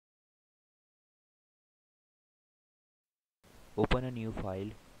Open a new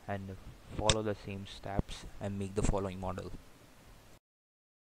file and follow the same steps and make the following model.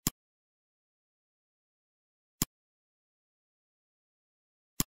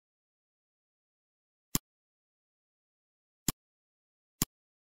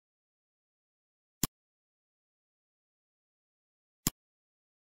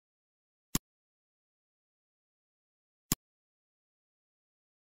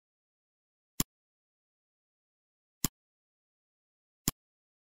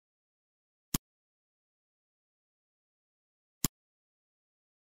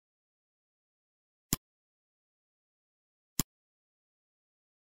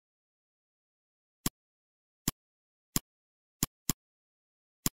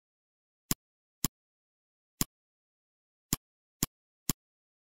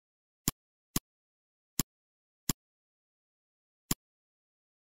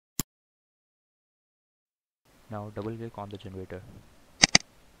 Now double click on the generator.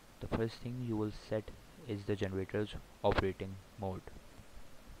 The first thing you will set is the generator's operating mode.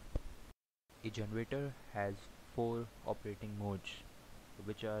 A generator has 4 operating modes,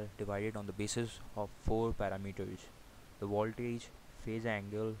 which are divided on the basis of 4 parameters: the voltage, phase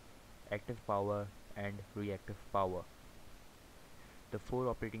angle, active power and reactive power. The 4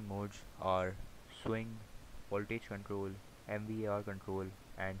 operating modes are swing, voltage control, MVAR control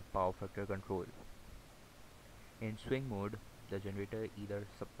and power factor control. In swing mode, the generator either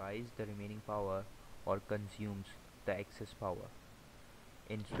supplies the remaining power or consumes the excess power.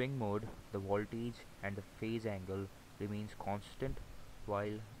 In swing mode, the voltage and the phase angle remains constant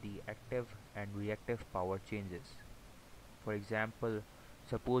while the active and reactive power changes. For example,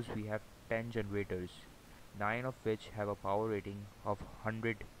 suppose we have 10 generators, 9 of which have a power rating of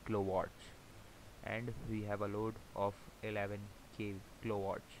 100 kilowatts and we have a load of 11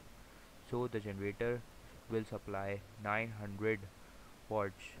 kilowatts. So the generator will supply 900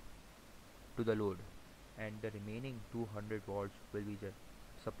 watts to the load and the remaining 200 watts will be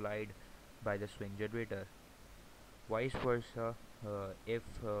supplied by the swing generator. Vice versa, if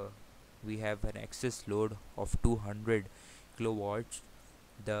we have an excess load of 200 kilowatts,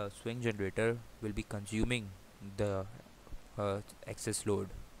 the swing generator will be consuming the excess load.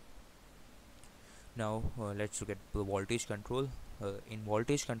 Now let's look at the voltage control. In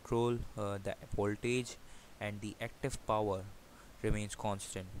voltage control, the voltage and the active power remains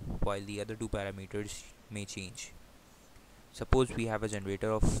constant while the other two parameters may change. Suppose we have a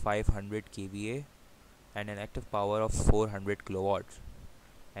generator of 500 kVA and an active power of 400 kilowatts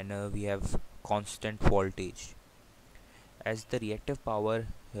and we have constant voltage. As the reactive power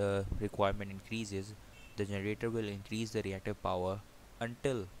requirement increases, the generator will increase the reactive power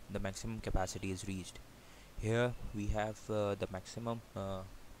until the maximum capacity is reached. Here we have the maximum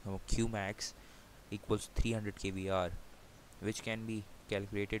Qmax equals 300 kVAR, which can be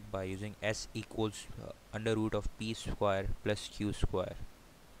calculated by using S equals under root of P square plus Q square.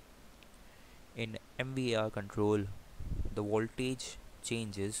 In MVAR control, the voltage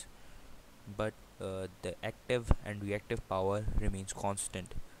changes but the active and reactive power remains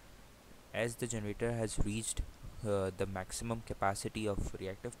constant. As the generator has reached the maximum capacity of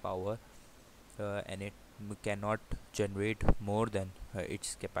reactive power and it cannot generate more than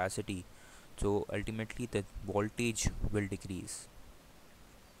its capacity, so ultimately the voltage will decrease.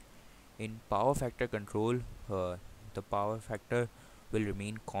 In power factor control, the power factor will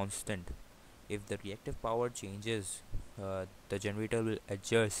remain constant. If the reactive power changes, the generator will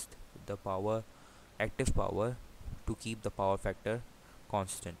adjust the active power to keep the power factor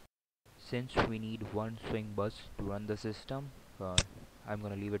constant. Since we need one swing bus to run the system, I'm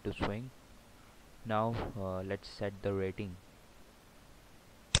gonna leave it to swing. Now let's set the rating.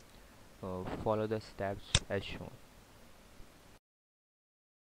 Follow the steps as shown.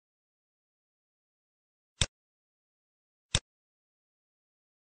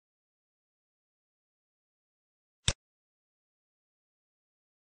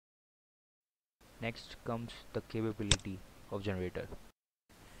 Next comes the capability of generator.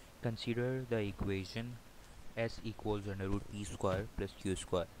 Consider the equation S equals under root P square plus Q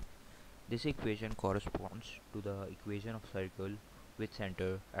square. This equation corresponds to the equation of circle with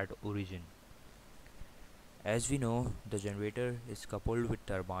center at origin. As we know, the generator is coupled with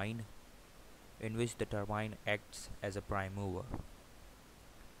turbine, in which the turbine acts as a prime mover.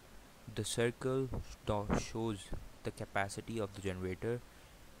 The circle shows the capacity of the generator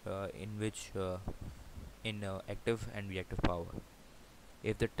in active and reactive power.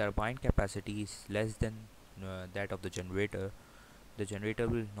 If the turbine capacity is less than that of the generator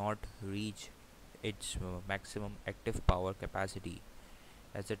will not reach its maximum active power capacity,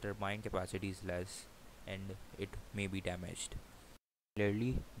 as the turbine capacity is less and it may be damaged.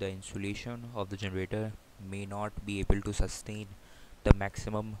 Clearly, the insulation of the generator may not be able to sustain the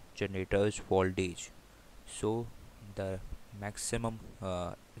maximum generator's voltage, so the maximum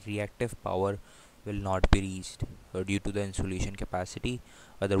reactive power will not be reached due to the insulation capacity.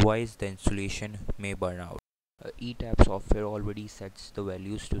 Otherwise, the insulation may burn out. Etap software already sets the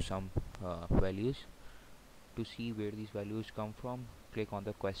values to some values. To see where these values come from, click on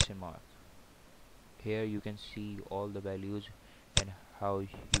the question mark. Here you can see all the values and how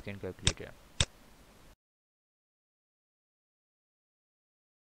you can calculate them.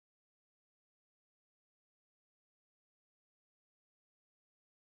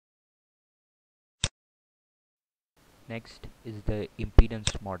 Next is the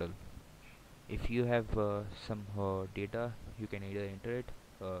impedance model. If you have some data, you can either enter it.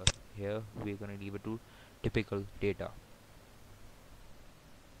 Here we're going to leave it to typical data.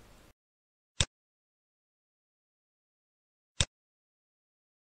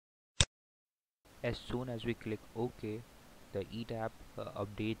 As soon as we click OK, the Etap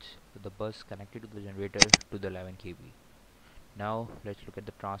updates the bus connected to the generator to the 11 kV. Now let's look at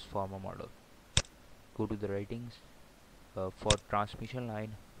the transformer model. Go to the ratings. For transmission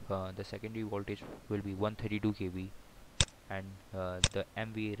line, the secondary voltage will be 132 kV and the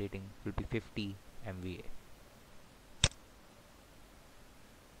MVA rating will be 50 MVA.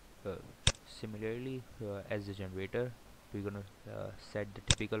 Similarly, as the generator, we're gonna set the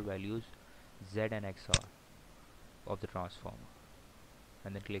typical values Z and XR of the transformer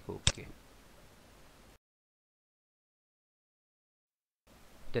and then click OK.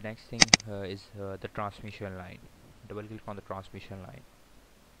 The next thing is the transmission line. Double click on the transmission line.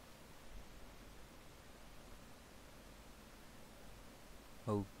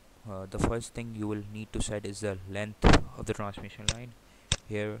 The first thing you will need to set is the length of the transmission line.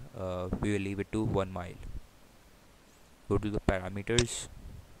 Here we will leave it to 1 mile. Go to the parameters.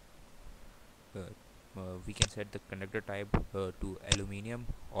 We can set the conductor type to aluminium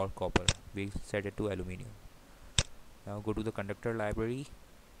or copper. We set it to aluminium. Now go to the conductor library.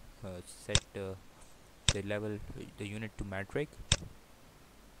 Set the level, the unit to metric,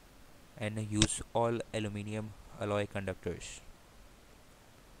 and use all aluminium alloy conductors.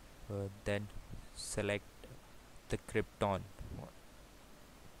 Then select the krypton.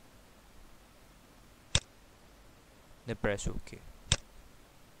 Then press OK.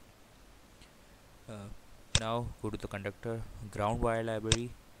 Now go to the conductor ground wire library.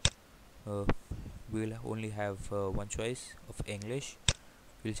 We will only have one choice of English.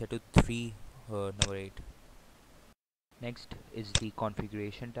 We'll set to 3 number 8. Next is the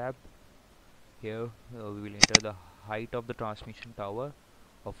configuration tab. Here we will enter the height of the transmission tower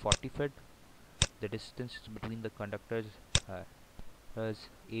of 40 feet. The distance between the conductors is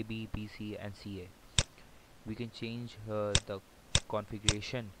A, B, B, C and CA. We can change the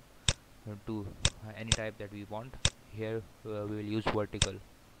configuration to any type that we want. Here we will use vertical,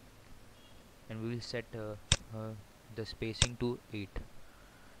 and we will set the spacing to 8.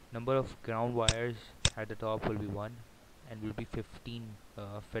 Number of ground wires at the top will be 1 and will be 15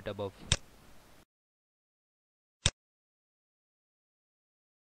 feet above.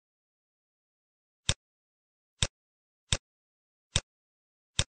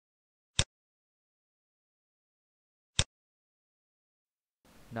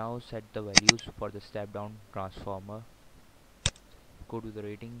 Now set the values for the step down transformer. Go to the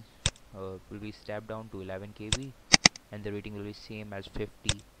ratings. Will be step down to 11 kV and the rating will be same as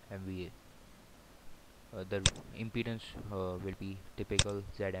 50 MVA. The impedance will be typical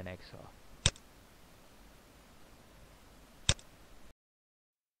Z and XR.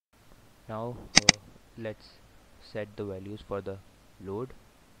 Now let's set the values for the load.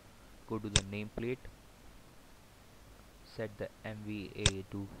 Go to the nameplate, set the MVA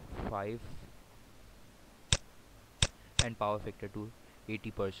to 5 and power factor to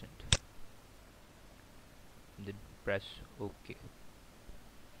 80%, then press OK.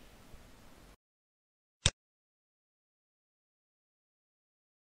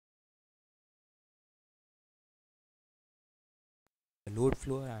 The load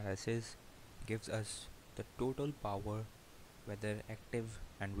flow analysis gives us the total power, whether active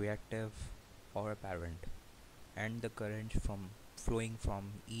and reactive or apparent, and the current flowing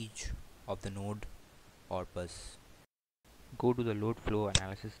from each of the node or bus. Go to the load flow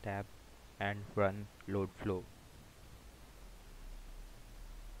analysis tab and run load flow.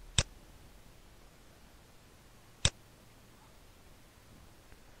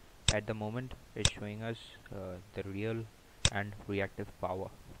 At the moment it's showing us the real and reactive power.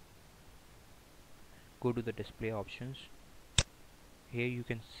 Go to the display options. Here you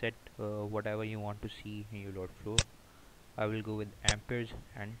can set whatever you want to see in your load flow. I will go with amperes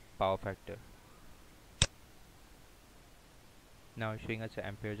and power factor. Now it's showing us the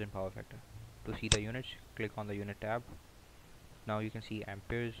amperes and power factor. To see the units, click on the unit tab. Now you can see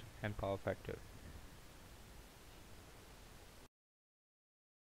amperes and power factor.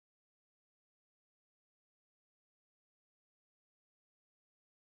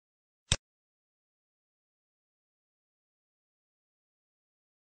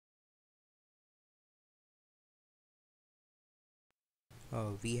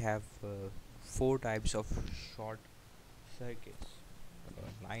 We have four types of short circuits: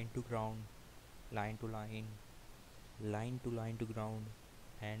 line to ground, line to line, line to line to ground,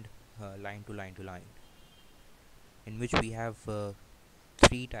 and line to line to line, in which we have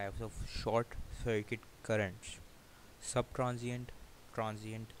three types of short circuit currents: subtransient,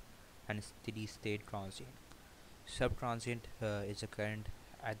 transient, and steady state transient. Subtransient is a current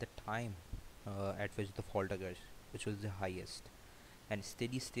at the time at which the fault occurs, which was the highest, and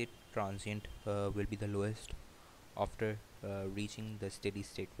steady state transient will be the lowest after reaching the steady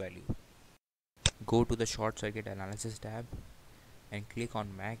state value. Go to the short circuit analysis tab and click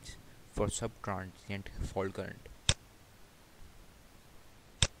on max for subtransient fault current.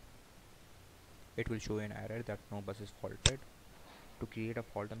 It will show an error that no bus is faulted. To create a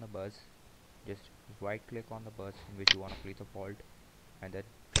fault on the bus, just right click on the bus in which you want to place a fault and then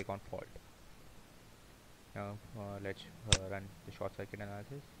click on fault. Now let's run the short circuit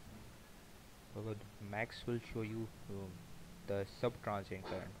analysis. Max will show you the subtransient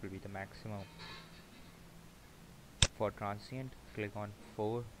current will be the maximum. For transient, click on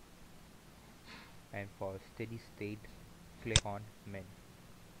 4, and for steady state, click on min.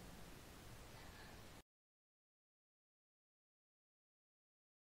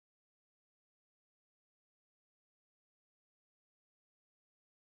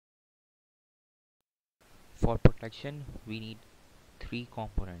 For protection, we need three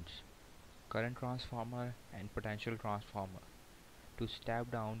components: current transformer and potential transformer, to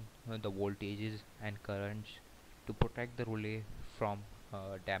step down the voltages and currents to protect the relay from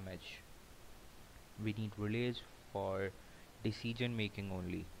damage. We need relays for decision making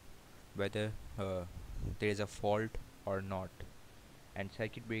only, whether there is a fault or not, and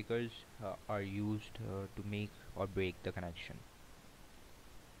circuit breakers are used to make or break the connection.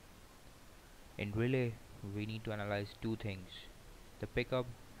 In relay, we need to analyze two things: the pickup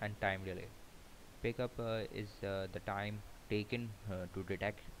and time delay. Pickup is the time taken to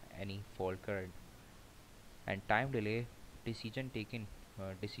detect any fault current, and time delay, decision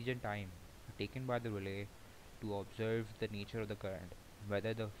time taken by the relay to observe the nature of the current,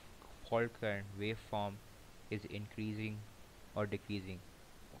 whether the fault current waveform is increasing or decreasing.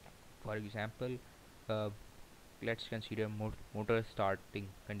 For example, uh, let's consider motor starting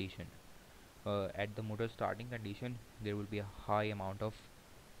condition. At the motor starting condition, there will be a high amount of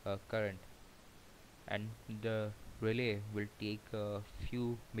current, and the relay will take a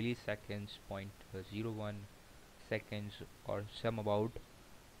few milliseconds, 0.01 seconds or some about,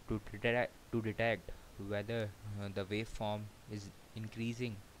 to detect whether the waveform is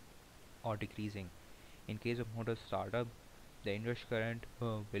increasing or decreasing. In case of motor startup, the inrush current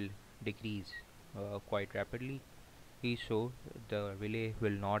will decrease quite rapidly, so the relay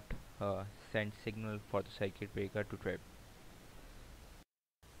will not send signal for the circuit breaker to trip.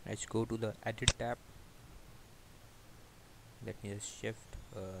 Let's go to the edit tab. Let me just shift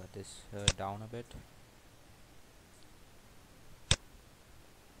this down a bit.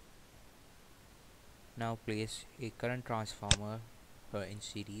 Now place a current transformer in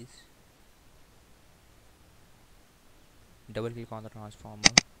series. Double click on the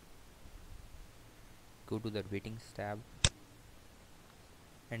transformer. Go to the ratings tab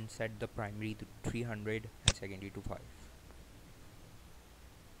and set the primary to 300 and secondary to 5.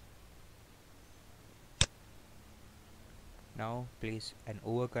 Now place an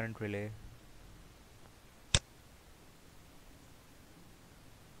overcurrent relay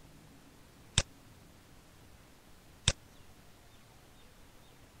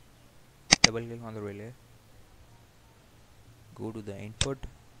double click on the relay, go to the input,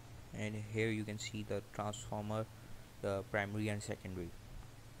 and here you can see the transformer, the primary and secondary.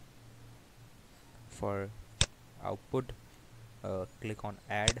 For output, click on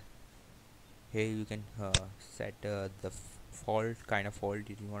add. Here you can set the kind of fault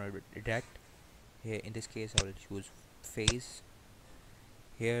you want to detect. Here in this case I will choose phase.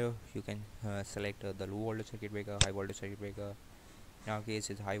 Here you can select the low voltage circuit breaker, high voltage circuit breaker. In our case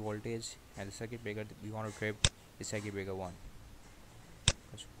it's high voltage, and the circuit breaker that we want to trip is circuit breaker 1.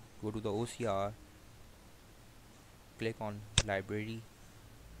 Let's go to the OCR, click on library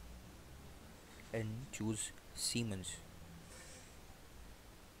and choose Siemens.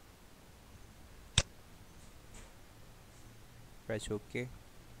 Press OK.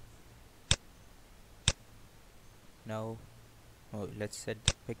 Now let's set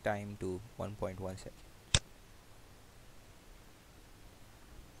the pick time to 1.1 second.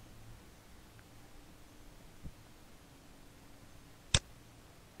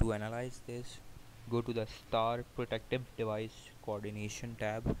 To analyze this, go to the Star Protective Device Coordination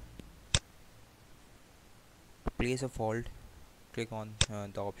tab. To place a fault, click on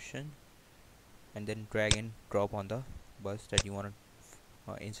the option and then drag and drop on the bus that you want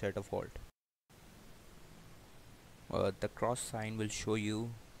to insert a fault. The cross sign will show you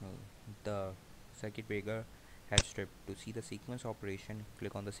the circuit breaker has tripped. To see the sequence operation,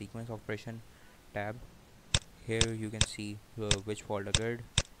 click on the sequence operation tab. Here you can see which fault occurred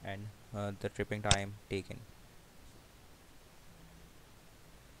and the tripping time taken.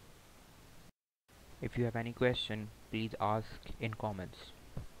 If you have any question, please ask in comments.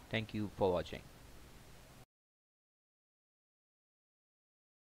 Thank you for watching.